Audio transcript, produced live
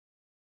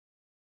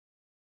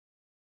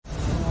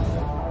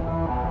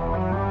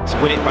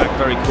win it back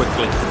very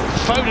quickly.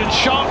 Foden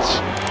shot.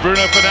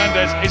 Bruno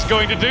Fernandes is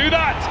going to do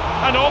that.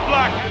 And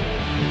Oblak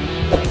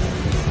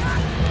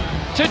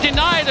to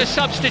deny the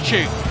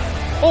substitute.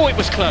 Oh, it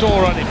was close.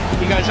 Door on him.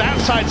 He goes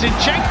outside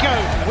Zinchenko.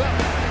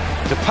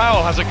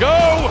 DePaul has a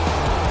go.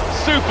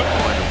 Super.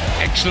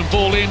 Excellent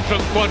ball in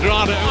from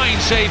Quadrado. Fine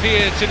save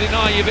here to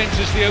deny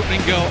Juventus the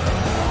opening goal.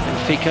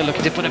 Benfica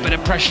looking to put a bit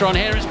of pressure on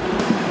here.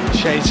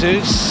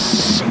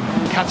 Jesus.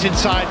 Cut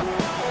inside.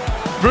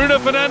 Bruno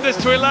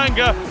Fernandes to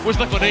Elanga was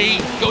the... But he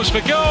goes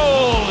for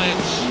goal.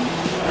 It's...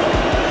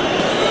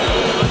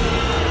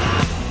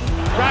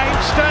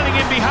 Raheem Sterling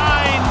in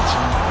behind.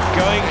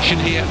 Going action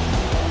here.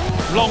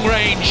 Long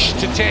range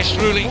to test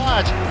Rulli.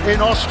 In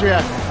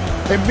Austria,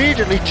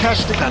 immediately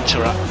testing.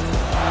 Cantera.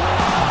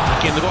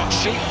 Back in the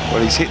box.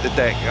 Well, he's hit the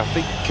deck. I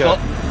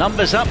think...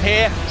 numbers up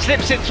here.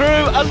 Slips it through.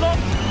 A lot.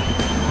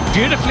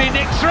 Beautifully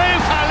nicked through.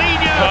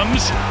 Paulinho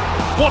comes.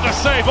 What a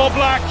save,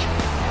 Oblak.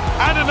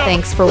 And another.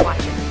 Thanks for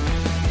watching.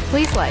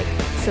 Please like,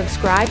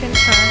 subscribe, and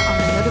turn on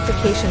the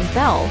notification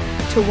bell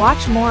to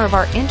watch more of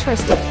our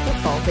interesting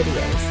football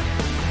videos.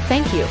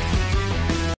 Thank you.